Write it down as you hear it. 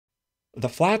The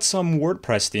Flatsome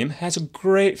WordPress theme has a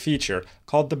great feature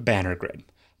called the Banner Grid.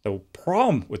 The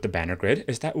problem with the Banner Grid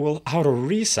is that it will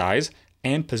auto-resize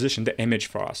and position the image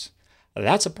for us.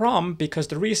 That's a problem because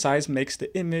the resize makes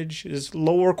the image is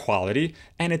lower quality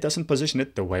and it doesn't position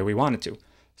it the way we want it to.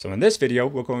 So in this video,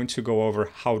 we're going to go over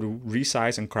how to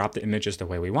resize and crop the images the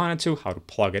way we want it to, how to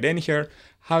plug it in here,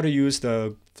 how to use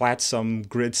the Flatsome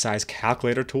Grid Size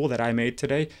Calculator tool that I made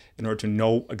today in order to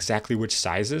know exactly which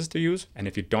sizes to use. And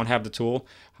if you don't have the tool,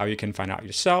 how you can find out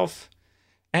yourself.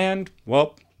 And,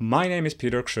 well, my name is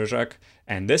Peter Krzyzak,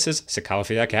 and this is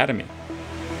Chykalophia Academy.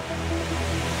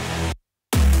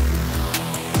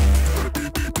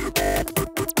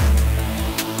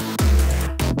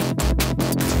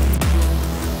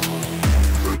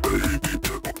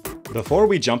 Before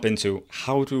we jump into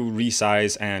how to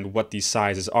resize and what these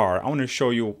sizes are, I want to show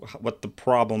you what the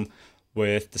problem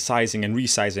with the sizing and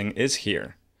resizing is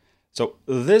here. So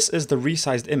this is the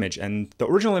resized image, and the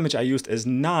original image I used is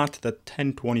not the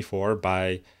 1024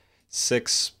 by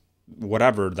 6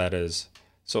 whatever that is.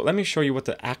 So let me show you what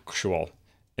the actual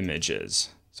image is.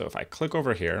 So if I click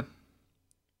over here, I'm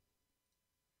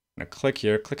going to click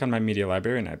here, click on my media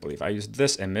library, and I believe I used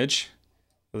this image.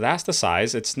 That's the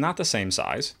size. It's not the same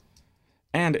size.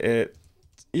 And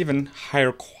it's even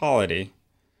higher quality.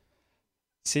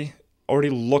 See, already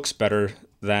looks better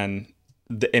than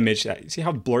the image. See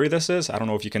how blurry this is? I don't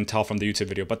know if you can tell from the YouTube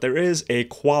video, but there is a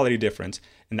quality difference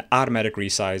in the automatic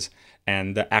resize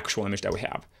and the actual image that we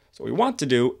have. So what we want to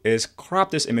do is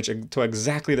crop this image to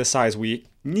exactly the size we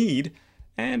need,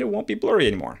 and it won't be blurry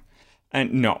anymore.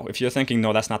 And no, if you're thinking,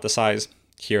 no, that's not the size,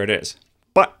 here it is.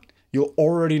 But you'll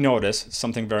already notice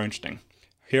something very interesting.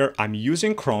 Here I'm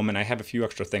using Chrome and I have a few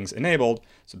extra things enabled,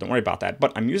 so don't worry about that.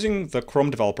 But I'm using the Chrome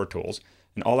developer tools,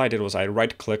 and all I did was I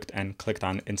right-clicked and clicked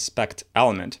on Inspect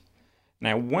Element. And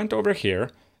I went over here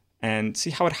and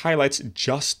see how it highlights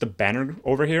just the banner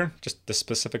over here, just the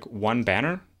specific one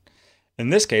banner. In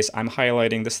this case, I'm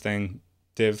highlighting this thing,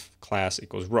 div class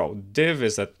equals row. Div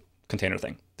is that container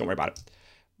thing, don't worry about it.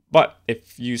 But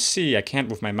if you see, I can't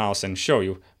move my mouse and show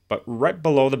you, but right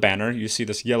below the banner, you see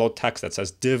this yellow text that says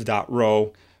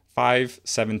div.row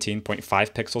 517.5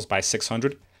 pixels by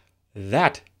 600.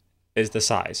 That is the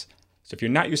size. So if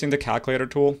you're not using the calculator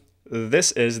tool,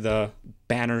 this is the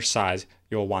banner size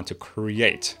you'll want to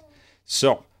create.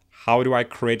 So how do I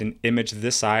create an image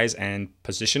this size and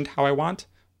positioned how I want?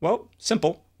 Well,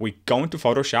 simple. We go into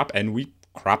Photoshop and we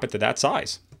crop it to that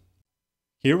size.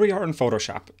 Here we are in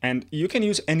Photoshop, and you can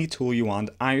use any tool you want.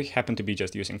 I happen to be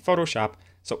just using Photoshop,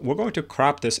 so we're going to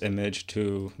crop this image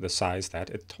to the size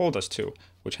that it told us to,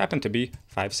 which happened to be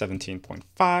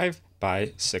 517.5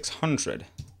 by 600.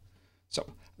 So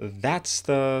that's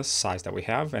the size that we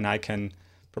have, and I can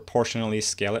proportionally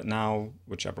scale it now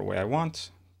whichever way I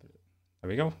want. There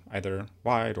we go, either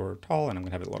wide or tall, and I'm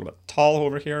gonna have it a little bit tall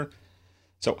over here.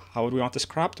 So how do we want this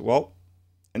cropped? Well,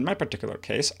 in my particular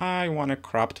case, I want it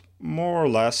cropped more or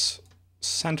less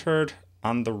centered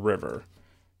on the river.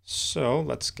 So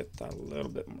let's get that a little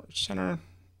bit more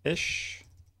center-ish.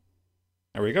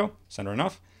 There we go, center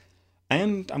enough.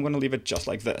 And I'm going to leave it just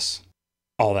like this.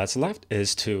 All that's left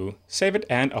is to save it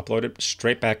and upload it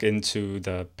straight back into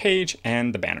the page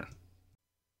and the banner.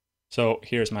 So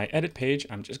here's my edit page.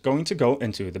 I'm just going to go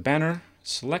into the banner,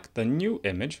 select the new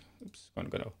image. Oops, I'm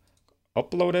going to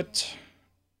upload it.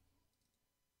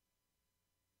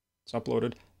 It's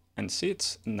uploaded, and see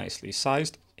it's nicely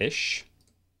sized-ish.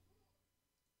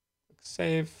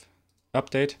 Save,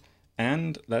 update,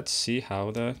 and let's see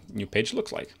how the new page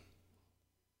looks like.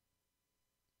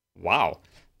 Wow,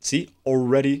 see,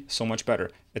 already so much better.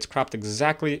 It's cropped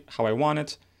exactly how I want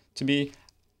it to be,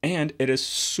 and it is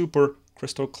super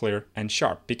crystal clear and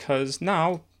sharp because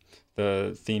now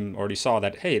the theme already saw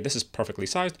that, hey, this is perfectly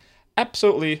sized.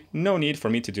 Absolutely no need for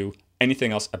me to do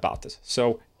anything else about this.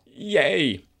 So,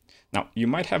 yay! Now, you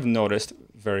might have noticed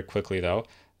very quickly, though,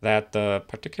 that the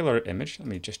particular image, let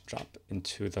me just drop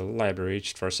into the library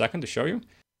just for a second to show you.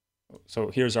 So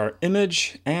here's our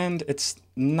image, and it's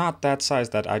not that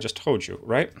size that I just told you,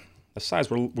 right? The size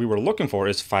we were looking for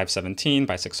is 517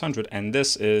 by 600, and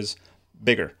this is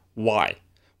bigger. Why?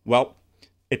 Well,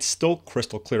 it's still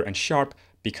crystal clear and sharp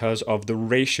because of the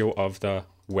ratio of the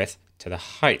width to the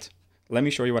height. Let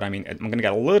me show you what I mean. I'm going to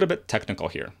get a little bit technical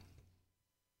here.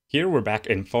 Here we're back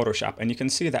in Photoshop, and you can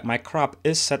see that my crop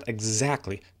is set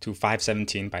exactly to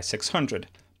 517 by 600,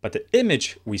 but the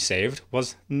image we saved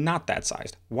was not that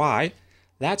sized. Why?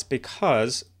 That's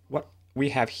because what we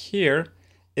have here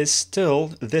is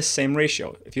still this same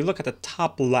ratio. If you look at the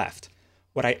top left,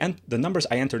 the numbers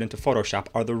I entered into Photoshop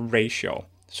are the ratio.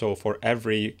 So for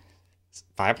every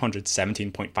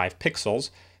 517.5 pixels,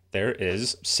 there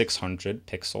is 600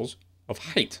 pixels of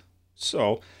height.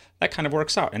 So that kind of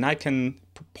works out. And I can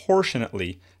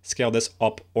proportionately scale this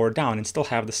up or down and still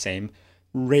have the same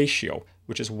ratio,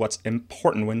 which is what's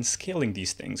important when scaling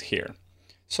these things here.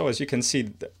 So as you can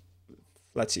see,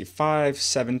 let's see,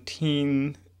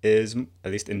 517 is,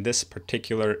 at least in this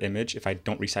particular image, if I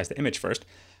don't resize the image first,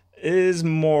 is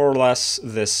more or less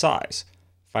this size.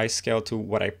 If I scale to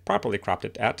what I properly cropped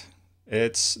it at,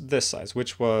 it's this size,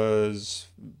 which was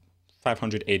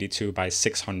 582 by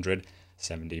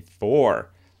 674.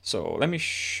 So let me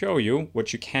show you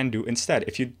what you can do instead.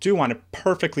 If you do want it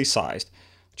perfectly sized,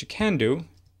 what you can do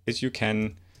is you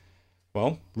can,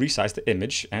 well, resize the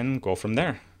image and go from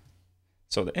there.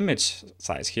 So the image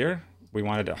size here, we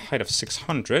wanted a height of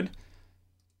 600.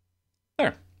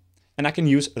 There. And I can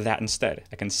use that instead.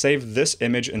 I can save this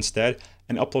image instead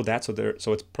and upload that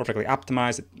so it's perfectly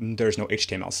optimized. There's no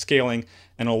HTML scaling,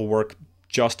 and it'll work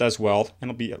just as well, and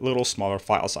it'll be a little smaller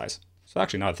file size. So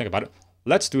actually, now that I think about it,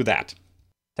 let's do that.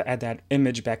 To add that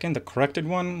image back in, the corrected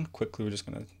one, quickly we're just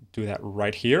going to do that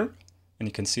right here. And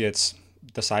you can see it's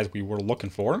the size we were looking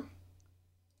for.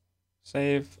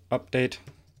 Save, update,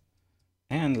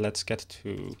 and let's get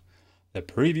to the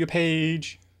preview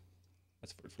page.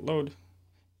 Let's wait for load.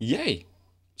 Yay!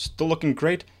 Still looking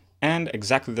great and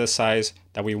exactly the size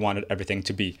that we wanted everything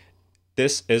to be.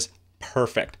 This is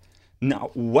perfect.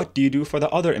 Now, what do you do for the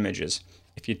other images?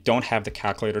 If you don't have the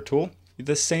calculator tool, you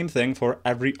do the same thing for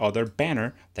every other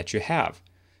banner that you have.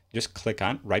 Just click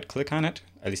on, right click on it,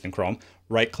 at least in Chrome,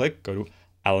 right click, go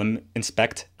to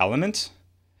inspect element,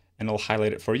 and it'll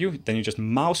highlight it for you. Then you just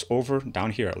mouse over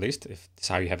down here, at least, if that's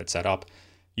how you have it set up.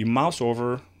 You mouse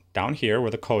over down here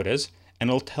where the code is, and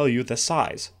it'll tell you the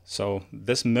size. So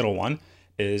this middle one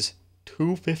is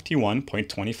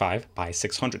 251.25 by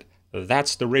 600.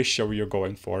 That's the ratio you're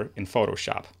going for in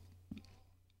Photoshop.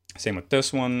 Same with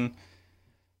this one.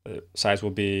 The size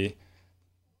will be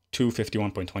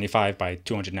 251.25 by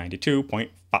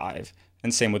 292.5.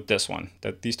 And same with this one,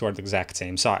 that these two are the exact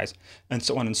same size, and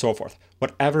so on and so forth.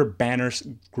 Whatever banner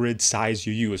grid size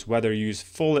you use, whether you use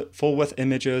full width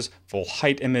images, full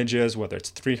height images, whether it's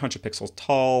 300 pixels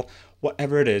tall,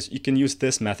 whatever it is, you can use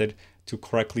this method to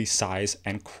correctly size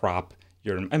and crop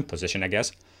your, and position, I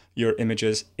guess, your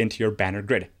images into your banner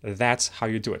grid. That's how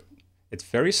you do it. It's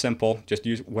very simple. Just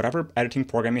use whatever editing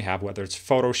program you have, whether it's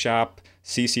Photoshop,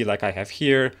 CC like I have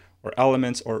here, or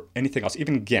Elements, or anything else,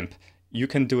 even GIMP. You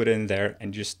can do it in there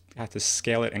and you just have to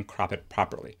scale it and crop it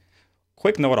properly.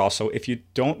 Quick note also, if you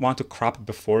don't want to crop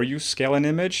before you scale an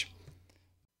image,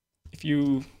 if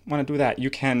you want to do that, you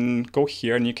can go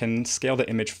here and you can scale the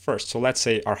image first. So let's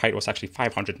say our height was actually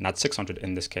 500, not 600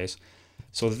 in this case.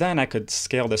 So then I could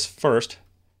scale this first,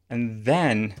 and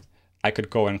then I could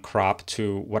go and crop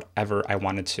to whatever I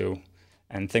wanted to,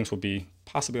 and things will be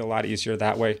possibly a lot easier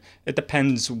that way. It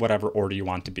depends whatever order you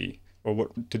want to be, or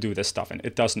what to do this stuff in.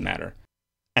 It doesn't matter.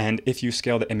 And if you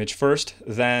scale the image first,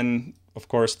 then of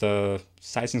course the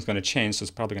sizing is going to change, so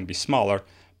it's probably going to be smaller.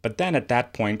 But then at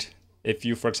that point, if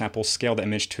you, for example, scale the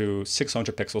image to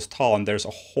 600 pixels tall and there's a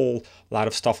whole lot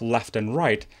of stuff left and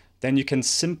right, then you can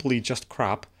simply just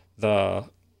crop the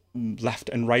left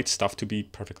and right stuff to be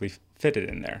perfectly fitted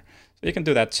in there. So you can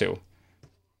do that too.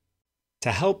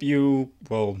 To help you,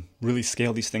 well, really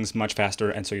scale these things much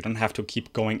faster, and so you don't have to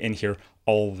keep going in here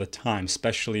all the time,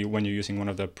 especially when you're using one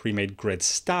of the pre-made grid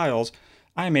styles,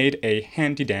 I made a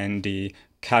handy-dandy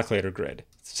calculator grid,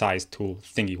 size tool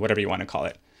thingy, whatever you want to call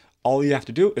it. All you have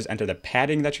to do is enter the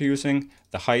padding that you're using,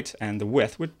 the height, and the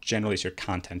width, which generally is your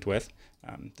content width.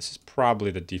 This is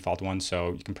probably the default one,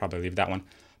 so you can probably leave that one.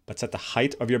 But set the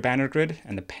height of your banner grid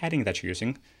and the padding that you're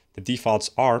using. The defaults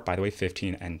are, by the way,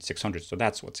 15 and 600, so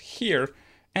that's what's here.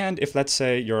 And if, let's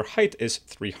say, your height is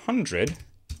 300,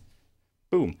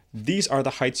 boom, these are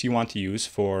the heights you want to use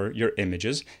for your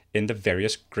images in the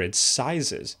various grid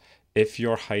sizes. If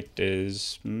your height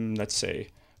is, let's say,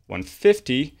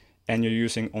 150, and you're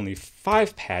using only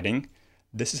 5 padding,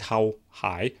 this is how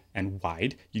high and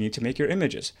wide you need to make your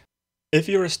images. If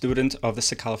you're a student of the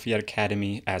Chykalophia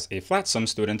Academy as a Flatsome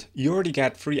student, you already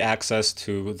get free access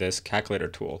to this calculator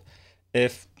tool.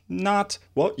 If not,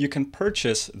 well, you can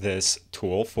purchase this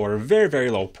tool for a very,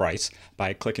 very low price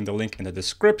by clicking the link in the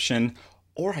description,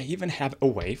 or I even have a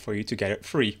way for you to get it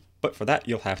free. But for that,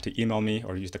 you'll have to email me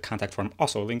or use the contact form,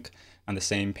 also a link on the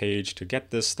same page to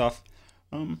get this stuff.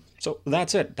 So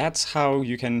that's it. That's how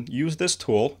you can use this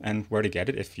tool and where to get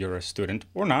it if you're a student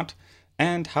or not,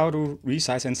 and how to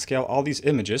resize and scale all these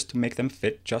images to make them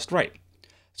fit just right.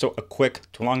 So a quick,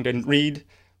 too long didn't read.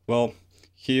 Well,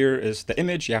 here is the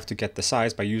image. You have to get the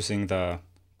size by using the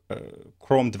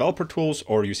Chrome developer tools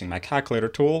or using my calculator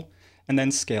tool. and then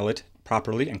scale it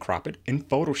properly and crop it in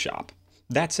Photoshop.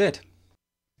 That's it.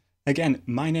 Again,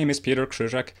 my name is Peter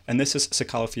Krzyzak, and this is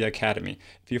Chykalophia Academy.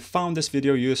 If you found this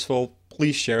video useful,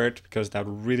 please share it because that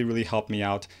would really help me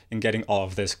out in getting all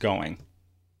of this going.